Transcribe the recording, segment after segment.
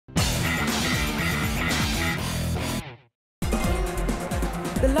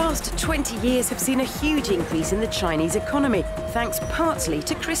last 20 years have seen a huge increase in the Chinese economy, thanks partly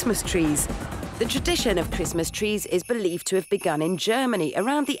to Christmas trees. The tradition of Christmas trees is believed to have begun in Germany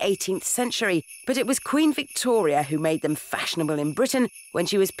around the 18th century, but it was Queen Victoria who made them fashionable in Britain when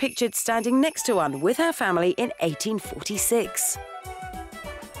she was pictured standing next to one with her family in 1846.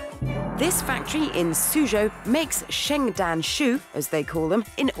 This factory in Suzhou makes shengdan shoe, as they call them,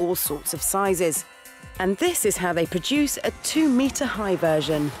 in all sorts of sizes. And this is how they produce a 2-metre-high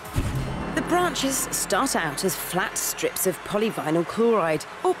version. The branches start out as flat strips of polyvinyl chloride,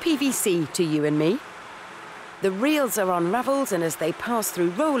 or PVC to you and me. The reels are unravelled, and as they pass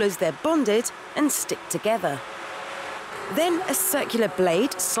through rollers, they're bonded and stick together. Then a circular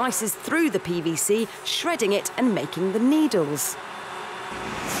blade slices through the PVC, shredding it and making the needles.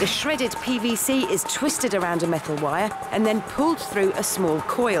 The shredded PVC is twisted around a metal wire and then pulled through a small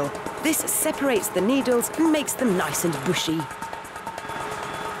coil. This separates the needles and makes them nice and bushy.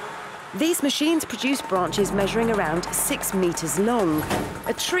 These machines produce branches measuring around 6 meters long.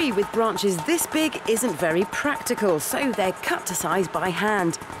 A tree with branches this big isn't very practical, so they're cut to size by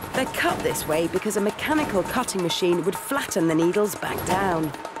hand. They're cut this way because a mechanical cutting machine would flatten the needles back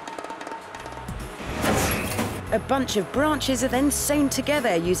down. A bunch of branches are then sewn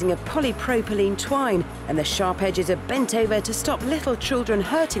together using a polypropylene twine, and the sharp edges are bent over to stop little children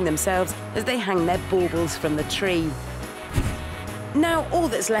hurting themselves as they hang their baubles from the tree. Now all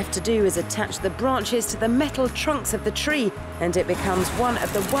that's left to do is attach the branches to the metal trunks of the tree, and it becomes one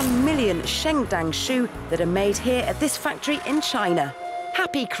of the 1 million shengdan shoe that are made here at this factory in China.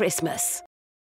 Happy Christmas!